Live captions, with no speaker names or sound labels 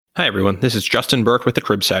Hi, everyone. This is Justin Burke with the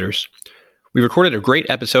Cribsiders. We recorded a great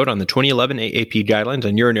episode on the 2011 AAP guidelines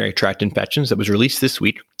on urinary tract infections that was released this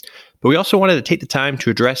week, but we also wanted to take the time to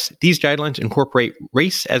address these guidelines incorporate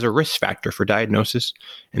race as a risk factor for diagnosis,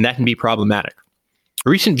 and that can be problematic. A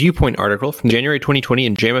recent Viewpoint article from January 2020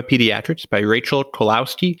 in JAMA Pediatrics by Rachel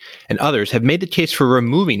Kolowski and others have made the case for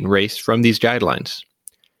removing race from these guidelines.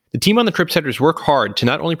 The team on the Cribsiders work hard to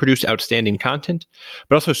not only produce outstanding content,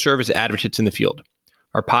 but also serve as advocates in the field.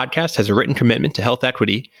 Our podcast has a written commitment to health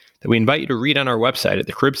equity that we invite you to read on our website at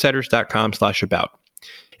thecribsiders.com/about.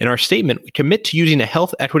 In our statement, we commit to using a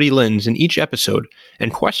health equity lens in each episode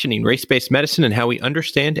and questioning race-based medicine and how we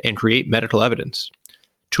understand and create medical evidence.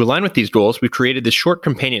 To align with these goals, we've created this short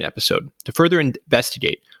companion episode to further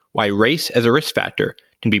investigate why race as a risk factor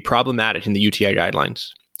can be problematic in the UTI guidelines.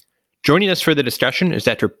 Joining us for the discussion is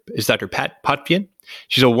Dr. Pat Poitevien.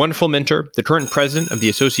 She's a wonderful mentor, the current president of the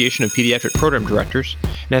Association of Pediatric Program Directors,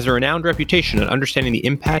 and has a renowned reputation on understanding the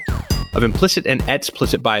impact of implicit and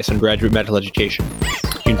explicit bias on graduate medical education.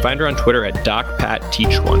 You can find her on Twitter at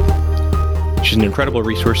DocPatTeach1. She's an incredible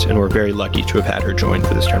resource, and we're very lucky to have had her join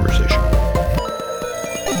for this conversation.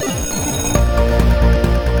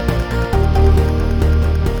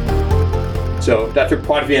 So, Dr.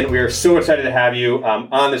 Poitevien, we are so excited to have you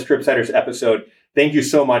on this Cribsiders episode. Thank you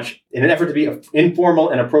so much. In an effort to be informal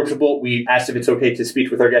and approachable, we asked if it's okay to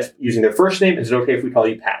speak with our guests using their first name. Is it okay if we call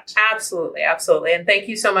you Pat? Absolutely, absolutely. And thank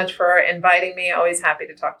you so much for inviting me. Always happy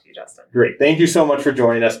to talk to you, Justin. Great. Thank you so much for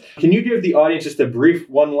joining us. Can you give the audience just a brief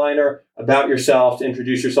one-liner about yourself, to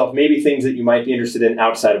introduce yourself, maybe things that you might be interested in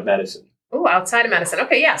outside of medicine? Oh, outside of medicine.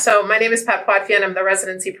 Okay, yeah. So my name is Pat Poitevien. I'm the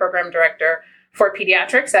Residency Program Director for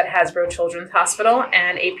Pediatrics at Hasbro Children's Hospital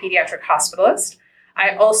and a pediatric hospitalist.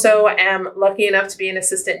 I also am lucky enough to be an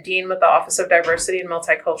assistant dean with the Office of Diversity and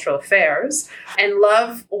Multicultural Affairs, and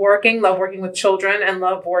love working with children and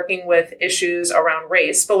love working with issues around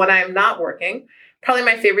race. But when I am not working, probably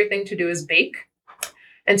my favorite thing to do is bake.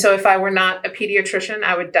 And so if I were not a pediatrician,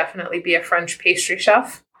 I would definitely be a French pastry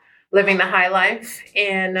chef, living the high life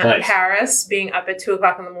in Paris, being up at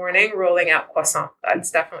 2:00 in the morning, rolling out croissant. That's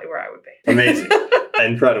definitely where I would be. Amazing.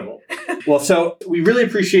 Incredible. Well, so we really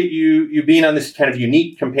appreciate you being on this kind of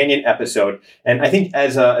unique companion episode. And I think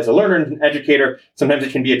as a learner and an educator, sometimes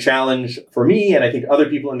it can be a challenge for me, and I think other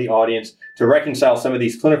people in the audience, to reconcile some of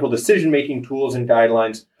these clinical decision-making tools and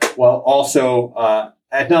guidelines while also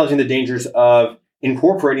acknowledging the dangers of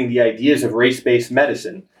incorporating the ideas of race-based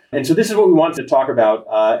medicine. And so this is what we wanted to talk about,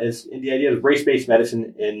 is the idea of race-based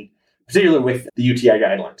medicine, in particular with the UTI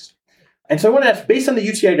guidelines. And so I want to ask, based on the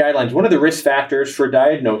UTI guidelines, one of the risk factors for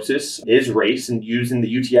diagnosis is race, and using the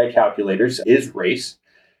UTI calculators is race.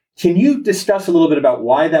 Can you discuss a little bit about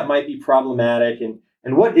why that might be problematic, and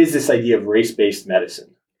what is this idea of race-based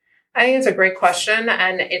medicine? I think it's a great question,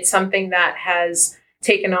 and it's something that has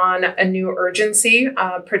taken on a new urgency,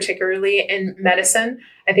 particularly in medicine.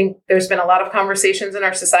 I think there's been a lot of conversations in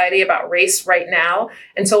our society about race right now.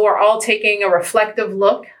 And so we're all taking a reflective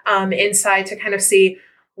look inside to kind of see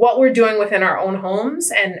what we're doing within our own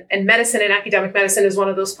homes. And medicine and academic medicine is one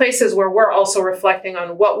of those places where we're also reflecting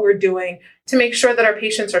on what we're doing to make sure that our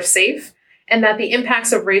patients are safe and that the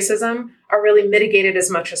impacts of racism are really mitigated as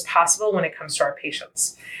much as possible when it comes to our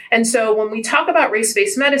patients. And so when we talk about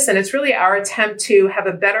race-based medicine, it's really our attempt to have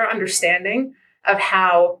a better understanding of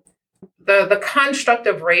how the construct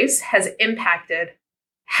of race has impacted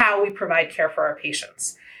how we provide care for our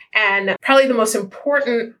patients. And probably the most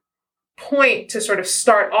important point to sort of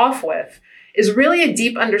start off with is really a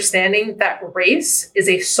deep understanding that race is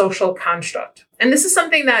a social construct. And this is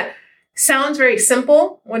something that sounds very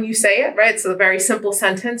simple when you say it, right? It's a very simple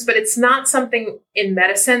sentence, but it's not something in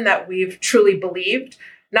medicine that we've truly believed,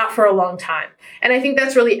 not for a long time. And I think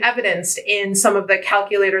that's really evidenced in some of the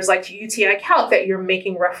calculators like UTI Calc that you're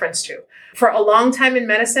making reference to. For a long time in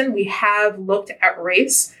medicine, we have looked at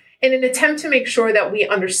race in an attempt to make sure that we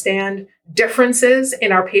understand differences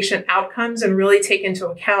in our patient outcomes and really take into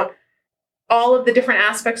account all of the different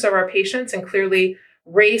aspects of our patients. And clearly,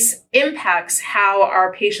 race impacts how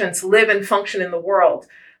our patients live and function in the world.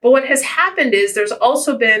 But what has happened is there's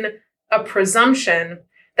also been a presumption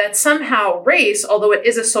that somehow race, although it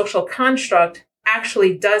is a social construct,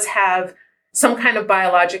 actually does have some kind of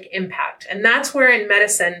biologic impact. And that's where in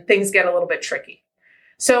medicine, things get a little bit tricky.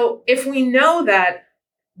 So if we know that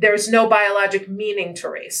there's no biologic meaning to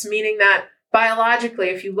race, meaning that biologically,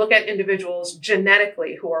 if you look at individuals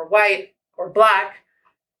genetically who are white or Black,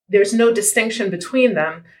 there's no distinction between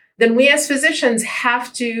them, then we as physicians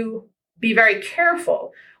have to be very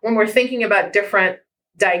careful when we're thinking about different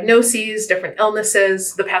diagnoses, different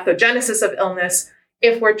illnesses, the pathogenesis of illness,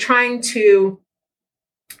 if we're trying to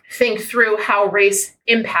think through how race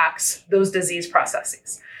impacts those disease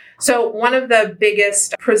processes. So one of the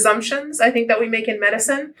biggest presumptions I think that we make in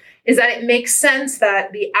medicine is that it makes sense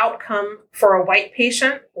that the outcome for a white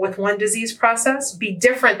patient with one disease process be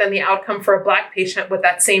different than the outcome for a Black patient with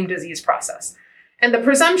that same disease process. And the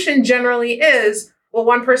presumption generally is, well,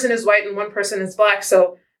 one person is white and one person is Black,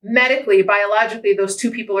 so medically, biologically, those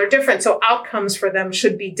two people are different, so outcomes for them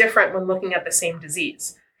should be different when looking at the same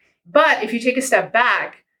disease. But if you take a step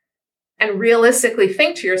back and realistically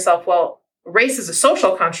think to yourself, well, race is a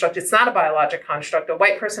social construct, it's not a biologic construct. A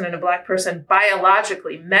white person and a Black person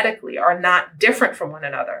biologically, medically, are not different from one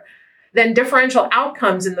another. Then differential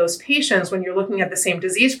outcomes in those patients when you're looking at the same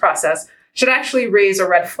disease process should actually raise a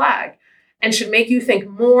red flag and should make you think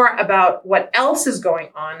more about what else is going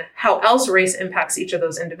on, how else race impacts each of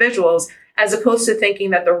those individuals, as opposed to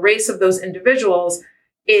thinking that the race of those individuals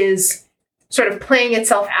is sort of playing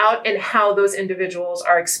itself out in how those individuals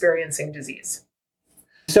are experiencing disease.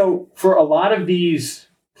 So for a lot of these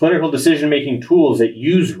clinical decision-making tools that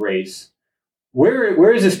use race,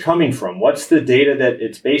 where is this coming from? What's the data that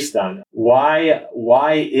it's based on?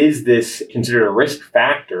 Why is this considered a risk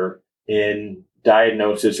factor in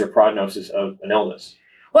diagnosis or prognosis of an illness?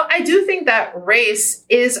 Well, I do think that race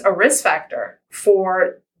is a risk factor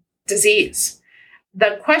for disease.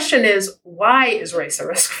 The question is, why is race a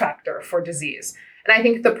risk factor for disease? And I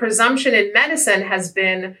think the presumption in medicine has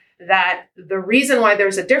been that the reason why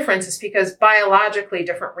there's a difference is because biologically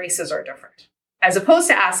different races are different, as opposed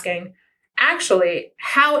to asking, actually,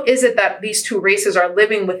 how is it that these two races are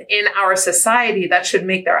living within our society that should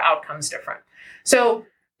make their outcomes different? So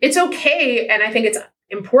it's okay, and I think it's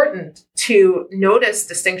important to notice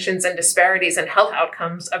distinctions and disparities in health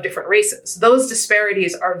outcomes of different races. Those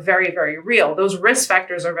disparities are very, very real. Those risk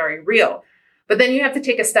factors are very real. But then you have to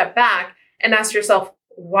take a step back and ask yourself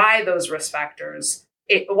why those risk factors,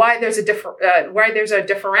 why there's a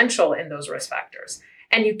differential in those risk factors.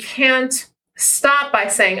 And you can't stop by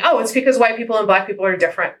saying, oh, it's because white people and Black people are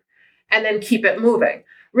different, and then keep it moving.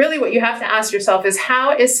 Really, what you have to ask yourself is,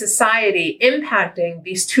 how is society impacting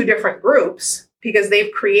these two different groups? Because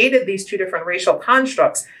they've created these two different racial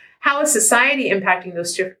constructs. How is society impacting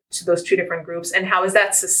those two different groups? And how is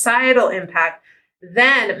that societal impact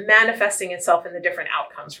then manifesting itself in the different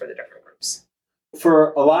outcomes for the different groups?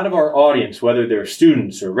 For a lot of our audience, whether they're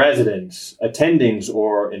students or residents, attendings,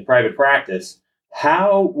 or in private practice,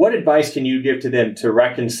 what advice can you give to them to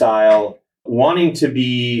reconcile wanting to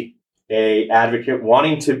be an advocate,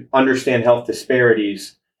 wanting to understand health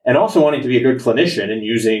disparities, and also wanting to be a good clinician and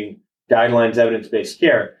using guidelines, evidence-based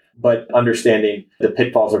care, but understanding the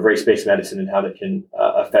pitfalls of race-based medicine and how that can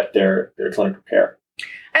affect their clinical care?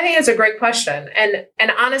 I think it's a great question.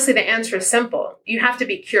 And honestly, the answer is simple. You have to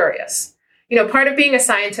be curious. Part of being a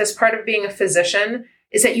scientist, part of being a physician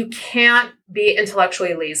is that you can't be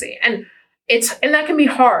intellectually lazy. And that can be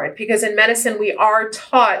hard because in medicine, we are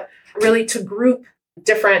taught really to group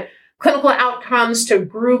different clinical outcomes, to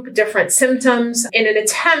group different symptoms in an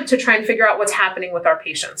attempt to try and figure out what's happening with our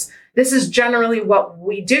patients. This is generally what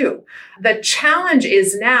we do. The challenge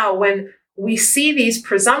is now when we see these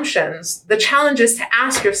presumptions, the challenge is to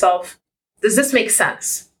ask yourself, does this make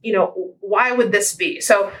sense? Why would this be?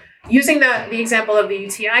 So using the example of the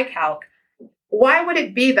UTI calc, why would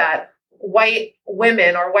it be that white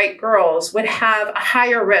women or white girls would have a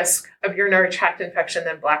higher risk of urinary tract infection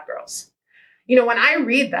than Black girls? When I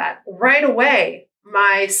read that, right away,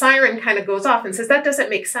 my siren kind of goes off and says, that doesn't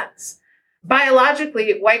make sense.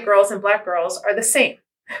 Biologically, white girls and Black girls are the same.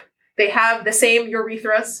 They have the same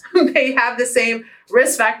urethras. They have the same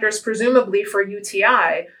risk factors, presumably, for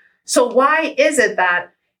UTI. So why is it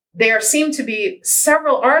that there seem to be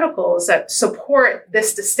several articles that support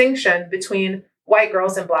this distinction between white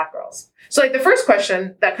girls and Black girls? So the first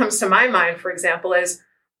question that comes to my mind, for example, is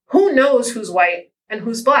who knows who's white and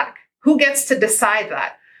who's Black? Who gets to decide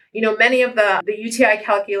that? Many of the UTI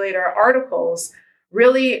calculator articles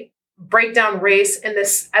really break down race in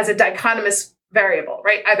this as a dichotomous variable,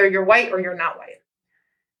 right? Either you're white or you're not white.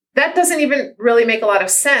 That doesn't even really make a lot of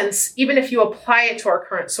sense, even if you apply it to our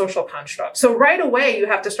current social construct. So right away, you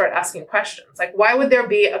have to start asking questions. Why would there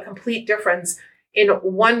be a complete difference in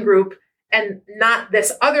one group and not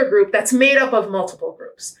this other group that's made up of multiple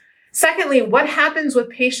groups? Secondly, what happens with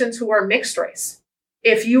patients who are mixed race?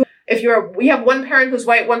 We have one parent who's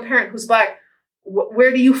white, one parent who's Black,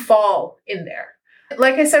 where do you fall in there?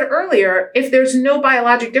 Like I said earlier, if there's no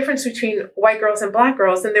biologic difference between white girls and Black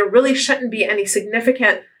girls, then there really shouldn't be any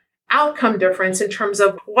significant outcome difference in terms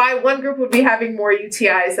of why one group would be having more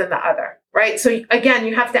UTIs than the other, right? So again,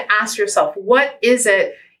 you have to ask yourself, what is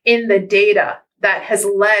it in the data that has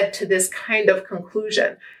led to this kind of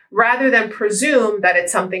conclusion? rather than presume that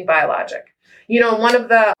it's something biologic. One of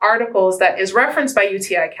the articles that is referenced by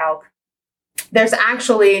UTI Calc, there's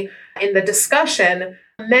actually in the discussion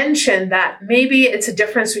mentioned that maybe it's a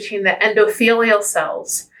difference between the endothelial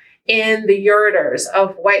cells in the ureters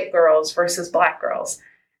of white girls versus Black girls.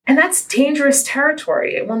 And that's dangerous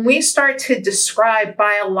territory. When we start to describe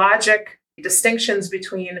biologic distinctions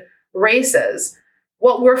between races,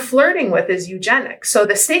 what we're flirting with is eugenics. So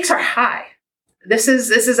the stakes are high. This is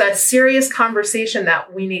a serious conversation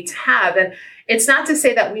that we need to have. And it's not to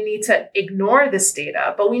say that we need to ignore this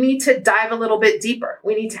data, but we need to dive a little bit deeper.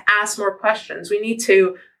 We need to ask more questions. We need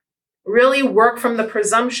to really work from the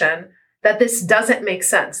presumption that this doesn't make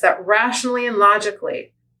sense, that rationally and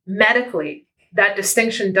logically, medically, that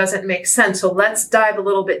distinction doesn't make sense. So let's dive a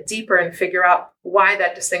little bit deeper and figure out why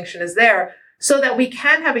that distinction is there so that we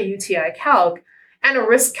can have a UTI calc and a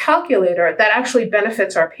risk calculator that actually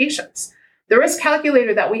benefits our patients. The risk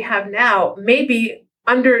calculator that we have now may be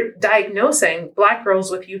under-diagnosing Black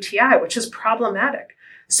girls with UTI, which is problematic.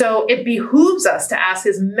 So it behooves us to ask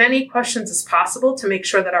as many questions as possible to make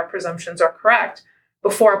sure that our presumptions are correct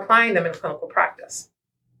before applying them in clinical practice.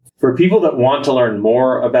 For people that want to learn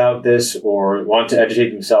more about this or want to educate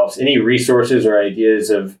themselves, any resources or ideas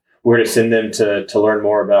of where to send them to learn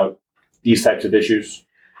more about these types of issues?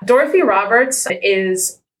 Dorothy Roberts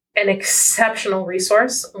is an exceptional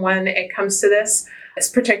resource when it comes to this. It's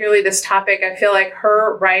particularly this topic. I feel like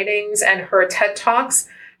her writings and her TED Talks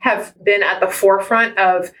have been at the forefront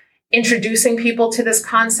of introducing people to this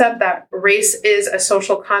concept that race is a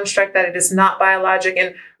social construct, that it is not biologic,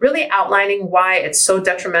 and really outlining why it's so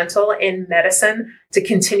detrimental in medicine to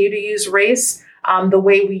continue to use race the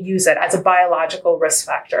way we use it as a biological risk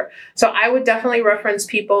factor. So I would definitely reference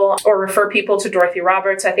people or refer people to Dorothy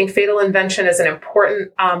Roberts. I think Fatal Invention is an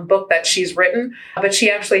important book that she's written, but she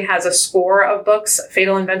actually has a score of books.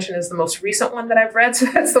 Fatal Invention is the most recent one that I've read, so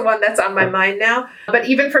that's the one that's on my mind now. But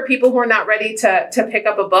even for people who are not ready to pick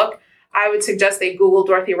up a book, I would suggest they Google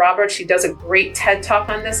Dorothy Roberts. She does a great TED Talk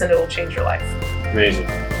on this, and it will change your life. Amazing.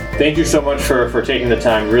 Thank you so much for taking the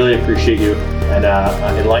time. Really appreciate you and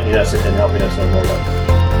enlightening us and helping us learn more about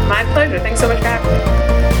it. My pleasure. Thanks so much for having me.